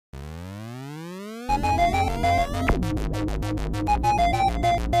Welcome,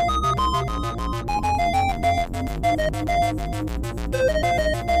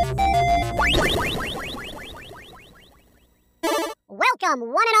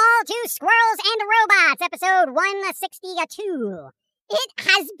 one and all, to Squirrels and Robots, episode 162. It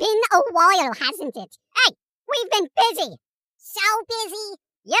has been a while, hasn't it? Hey, we've been busy. So busy.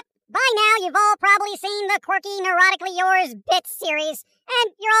 Yep, by now you've all probably seen the quirky, neurotically yours bits series,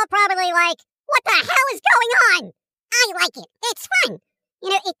 and you're all probably like, what the hell is going on? I like it. It's fun. You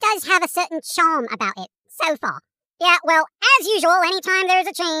know, it does have a certain charm about it, so far. Yeah, well, as usual, anytime there's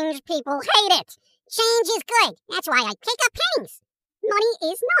a change, people hate it. Change is good. That's why I pick up pennies.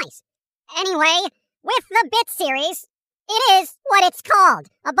 Money is nice. Anyway, with the Bit series, it is what it's called.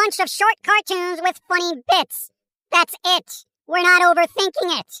 A bunch of short cartoons with funny bits. That's it. We're not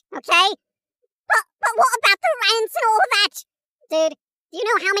overthinking it, okay? But what about the rants and all that? Dude, do you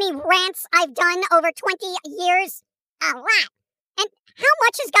know how many rants I've done over 20 years? A lot. And how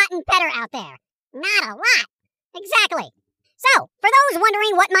much has gotten better out there? Not a lot. Exactly. So, for those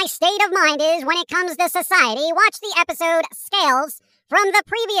wondering what my state of mind is when it comes to society, watch the episode Scales from the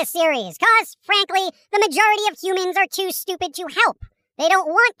previous series, cause, frankly, the majority of humans are too stupid to help. They don't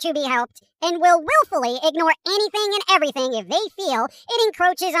want to be helped, and will willfully ignore anything and everything if they feel it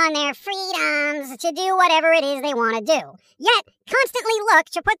encroaches on their freedoms to do whatever it is they want to do. Yet, constantly look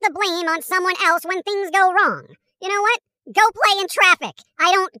to put the blame on someone else when things go wrong. You know what? Go play in traffic.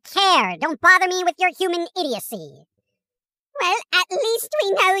 I don't care. Don't bother me with your human idiocy. Well, at least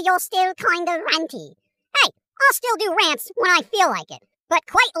we know you're still kind of ranty. Hey, I'll still do rants when I feel like it. But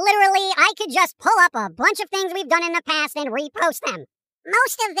quite literally, I could just pull up a bunch of things we've done in the past and repost them.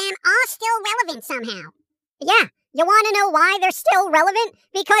 Most of them are still relevant somehow. Yeah, you want to know why they're still relevant?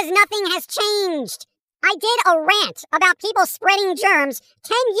 Because nothing has changed. I did a rant about people spreading germs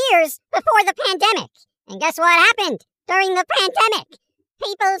 10 years before the pandemic. And guess what happened during the pandemic?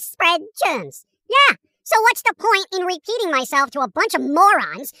 People spread germs. Yeah. So what's the point in repeating myself to a bunch of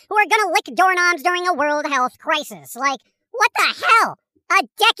morons who are gonna lick doorknobs during a world health crisis? Like, what the hell? A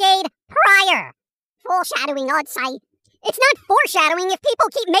decade prior. Foreshadowing, I'd say. It's not foreshadowing if people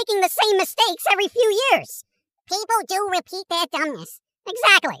keep making the same mistakes every few years. People do repeat their dumbness.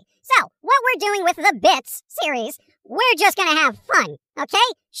 Exactly. So, what we're doing with the Bits series, we're just gonna have fun,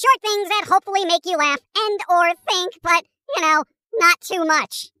 okay? Short things that hopefully make you laugh and or think, but, you know, not too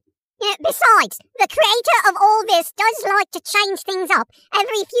much. Besides, the creator of all this does like to change things up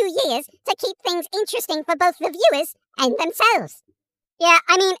every few years to keep things interesting for both the viewers and themselves. Yeah,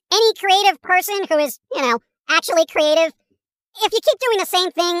 I mean, any creative person who is, actually creative, if you keep doing the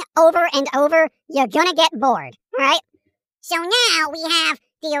same thing over and over, you're gonna get bored, alright? So now we have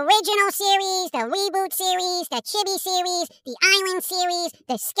the original series, the reboot series, the chibi series, the island series,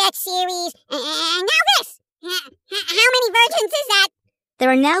 the sketch series, and now this! How many versions is that? There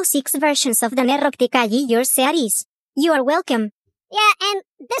are now 6 versions of the Merroktikagi series. You are welcome. Yeah, and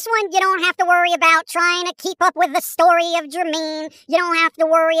this one you don't have to worry about trying to keep up with the story of Jermaine. You don't have to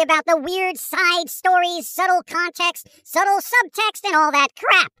worry about the weird side stories, subtle context, subtle subtext, and all that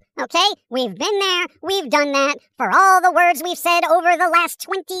crap. Okay? We've been there, we've done that, for all the words we've said over the last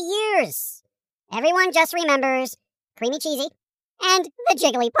 20 years. Everyone just remembers Creamy Cheesy and the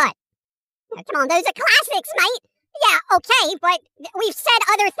Jiggly Putt. Now, come on, those are classics, mate. Yeah, okay, but we've said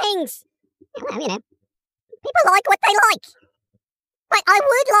other things. Well, people like what they like. But I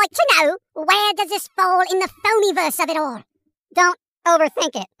would like to know, where does this fall in the Foamy-verse of it all? Don't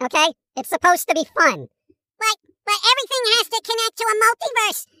overthink it, okay? It's supposed to be fun. But everything has to connect to a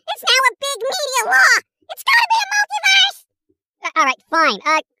multiverse. It's now a big media law. It's gotta be a multiverse! Alright, fine.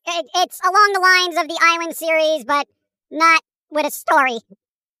 It's along the lines of the Island series, but not with a story,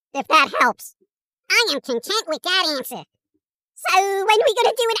 if that helps. I am content with that answer. So, when are we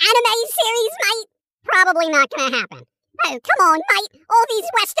gonna do an anime series, mate? Probably not gonna happen. Oh, come on, mate. All these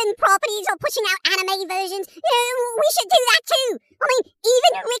Western properties are pushing out anime versions. We should do that too. I mean,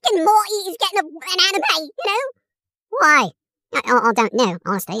 even Rick and Morty is getting an anime, Why? I don't know,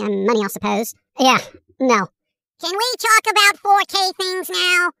 honestly. Money, I suppose. Yeah, no. Can we talk about 4K things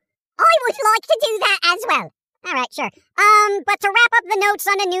now? I would like to do that as well. All right, sure. But to wrap up the notes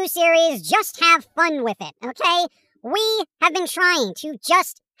on the new series, just have fun with it, okay? We have been trying to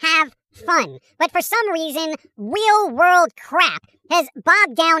just have fun, but for some reason, real-world crap has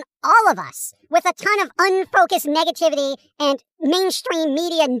bogged down all of us with a ton of unfocused negativity and mainstream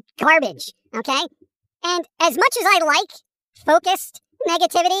media garbage, okay? And as much as I like focused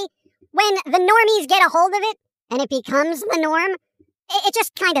negativity, when the normies get a hold of it and it becomes the norm, it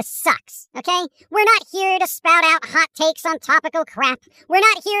just kind of sucks, okay? We're not here to spout out hot takes on topical crap. We're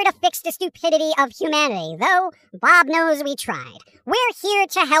not here to fix the stupidity of humanity, though Bob knows we tried. We're here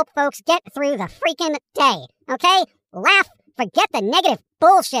to help folks get through the freaking day, okay? Laugh, forget the negative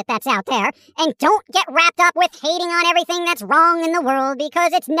bullshit that's out there, and don't get wrapped up with hating on everything that's wrong in the world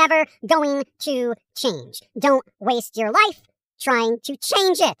because it's never going to change. Don't waste your life trying to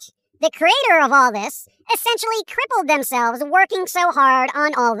change it. The creator of all this essentially crippled themselves working so hard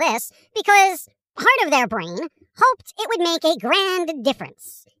on all this because part of their brain hoped it would make a grand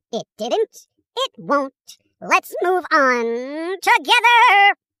difference. It didn't. It won't. Let's move on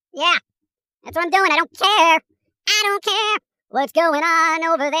together. Yeah, that's what I'm doing. I don't care. I don't care what's going on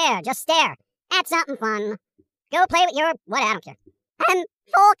over there. Just stare at something fun. Go play with your... what? I don't care.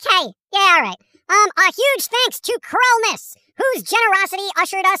 4K. Yeah, all right. A huge thanks to Cruelness, whose generosity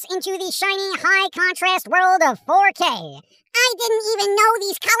ushered us into the shiny, high-contrast world of 4K. I didn't even know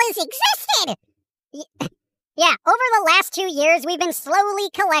these colors existed! Yeah, over the last 2 years, we've been slowly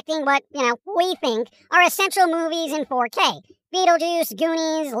collecting what, we think are essential movies in 4K. Beetlejuice,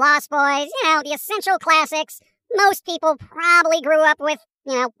 Goonies, Lost Boys, the essential classics most people probably grew up with,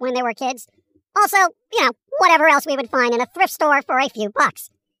 when they were kids. Also, whatever else we would find in a thrift store for a few bucks.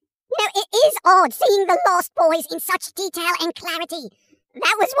 It is odd seeing the Lost Boys in such detail and clarity.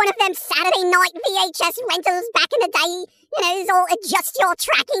 That was one of them Saturday night VHS rentals back in the day. It's all adjust your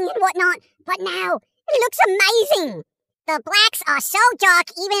tracking and whatnot. But now, it looks amazing. The blacks are so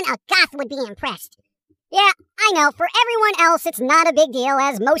dark, even a goth would be impressed. Yeah, I know, for everyone else it's not a big deal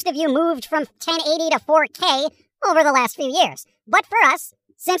as most of you moved from 1080 to 4K over the last few years. But for us,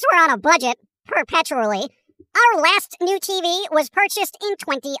 since we're on a budget, perpetually, our last new TV was purchased in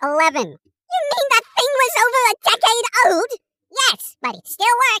 2011. You mean that thing was over a decade old? Yes, but it still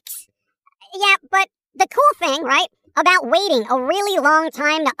works. Yeah, but the cool thing, right, about waiting a really long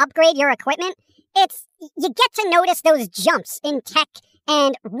time to upgrade your equipment, it's you get to notice those jumps in tech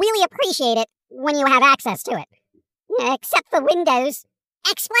and really appreciate it when you have access to it. Except for Windows.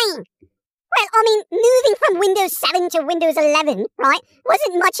 Explain. Well, moving from Windows 7 to Windows 11, right,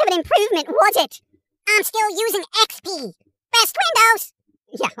 wasn't much of an improvement, was it? I'm still using XP. Best Windows!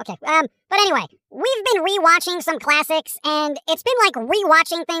 Yeah, okay. But anyway, we've been rewatching some classics, and it's been like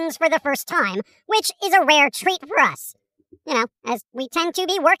rewatching things for the first time, which is a rare treat for us. As we tend to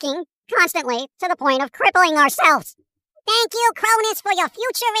be working constantly to the point of crippling ourselves. Thank you, Cronus, for your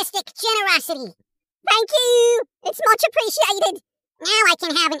futuristic generosity. Thank you! It's much appreciated. Now I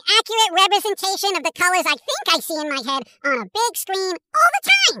can have an accurate representation of the colors I think I see in my head on a big screen all the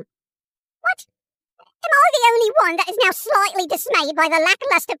time. What? Am I the only one that is now slightly dismayed by the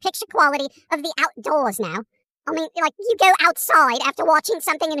lackluster picture quality of the outdoors now? You go outside after watching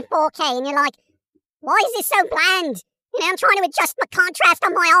something in 4K and you're like, why is this so bland? I'm trying to adjust the contrast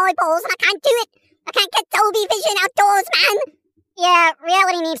on my eyeballs and I can't do it. I can't get Dolby Vision outdoors, man. Yeah,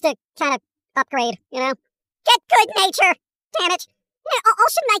 reality needs to kind of upgrade, Get good, nature. Damn it. I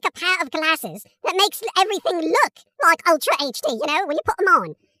should make a pair of glasses that makes everything look like Ultra HD, when you put them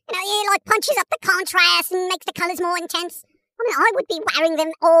on. It punches up the contrast and makes the colours more intense. I would be wearing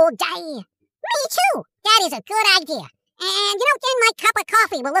them all day. Me too. That is a good idea. And, then my cup of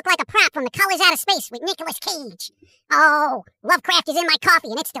coffee will look like a prop from The Colors Out of Space with Nicolas Cage. Oh, Lovecraft is in my coffee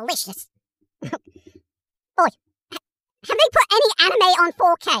and it's delicious. Boy, have they put any anime on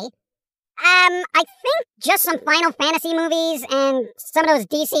 4K? I think just some Final Fantasy movies and some of those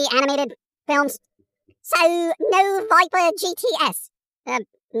DC animated films. So, no Viper GTS?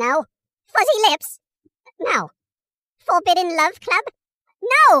 No. Fuzzy Lips? No. Forbidden Love Club?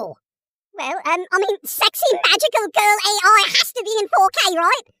 No. Well, sexy magical girl AI has to be in 4K,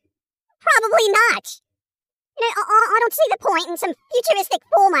 right? Probably not. I don't see the point in some futuristic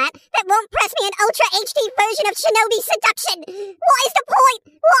format that won't press me an Ultra HD version of Shinobi Seduction. What is the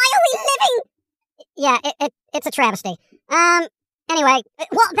point? Why are we living? Yeah, it's a travesty. Anyway,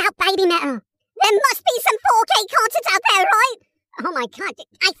 what about Baby Metal? There must be some 4K concerts out there, right? Oh my god,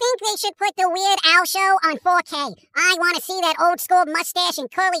 I think they should put the Weird Al show on 4K. I want to see that old school mustache and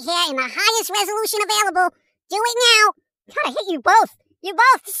curly hair in the highest resolution available. Do it now. God, I hate you both. You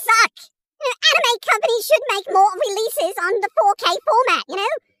both suck. Anime companies should make more releases on the 4K format,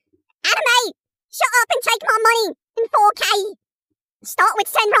 Anime, shut up and take my money in 4K. Start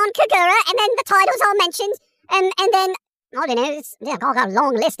with Senran Kagura and then the titles are mentioned. And then, I don't know, I've got a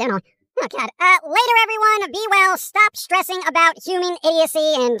long list, don't I? Oh, God. Later, everyone. Be well. Stop stressing about human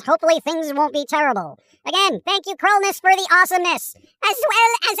idiocy, and hopefully things won't be terrible. Again, thank you, Cruelness, for the awesomeness, as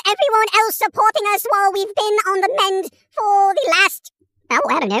well as everyone else supporting us while we've been on the mend for the last, I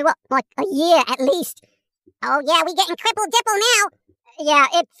don't know, like a year at least. Oh, yeah, we getting cripple-dipple now. Yeah,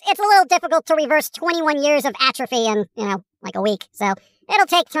 it's a little difficult to reverse 21 years of atrophy in, like a week. So it'll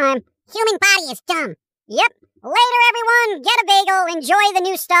take time. Human body is dumb. Yep. Later, everyone. Get a bagel. Enjoy the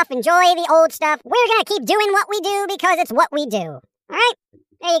new stuff. Enjoy the old stuff. We're gonna keep doing what we do because it's what we do. All right?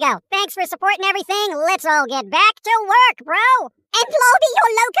 There you go. Thanks for supporting everything. Let's all get back to work, bro. And lobby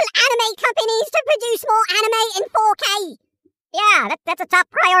your local anime companies to produce more anime in 4K. Yeah, that's a top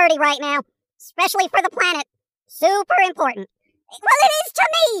priority right now. Especially for the planet. Super important. Well, it is to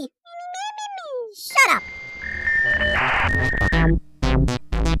me.